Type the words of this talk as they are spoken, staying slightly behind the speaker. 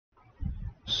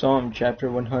Psalm chapter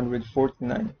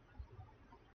 149.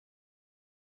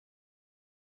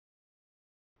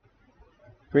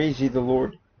 Praise ye the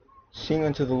Lord. Sing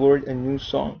unto the Lord a new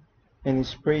song, and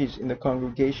his praise in the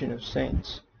congregation of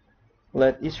saints.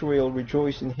 Let Israel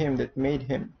rejoice in him that made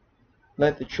him.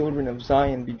 Let the children of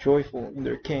Zion be joyful in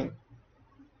their King.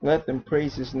 Let them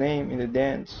praise his name in the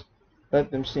dance.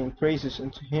 Let them sing praises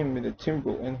unto him with the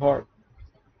timbrel and harp.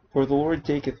 For the Lord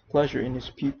taketh pleasure in his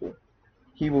people.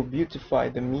 He will beautify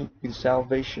the meek with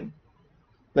salvation.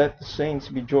 Let the saints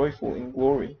be joyful in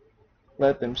glory.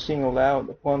 Let them sing aloud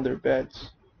upon their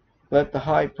beds. Let the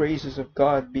high praises of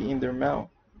God be in their mouth,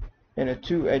 and a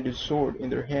two-edged sword in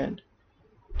their hand,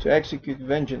 to execute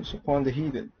vengeance upon the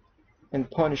heathen, and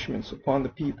punishments upon the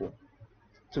people,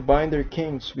 to bind their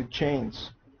kings with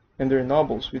chains, and their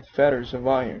nobles with fetters of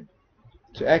iron,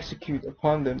 to execute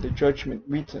upon them the judgment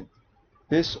written.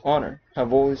 This honor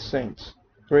have all his saints.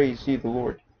 Praise ye the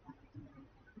Lord.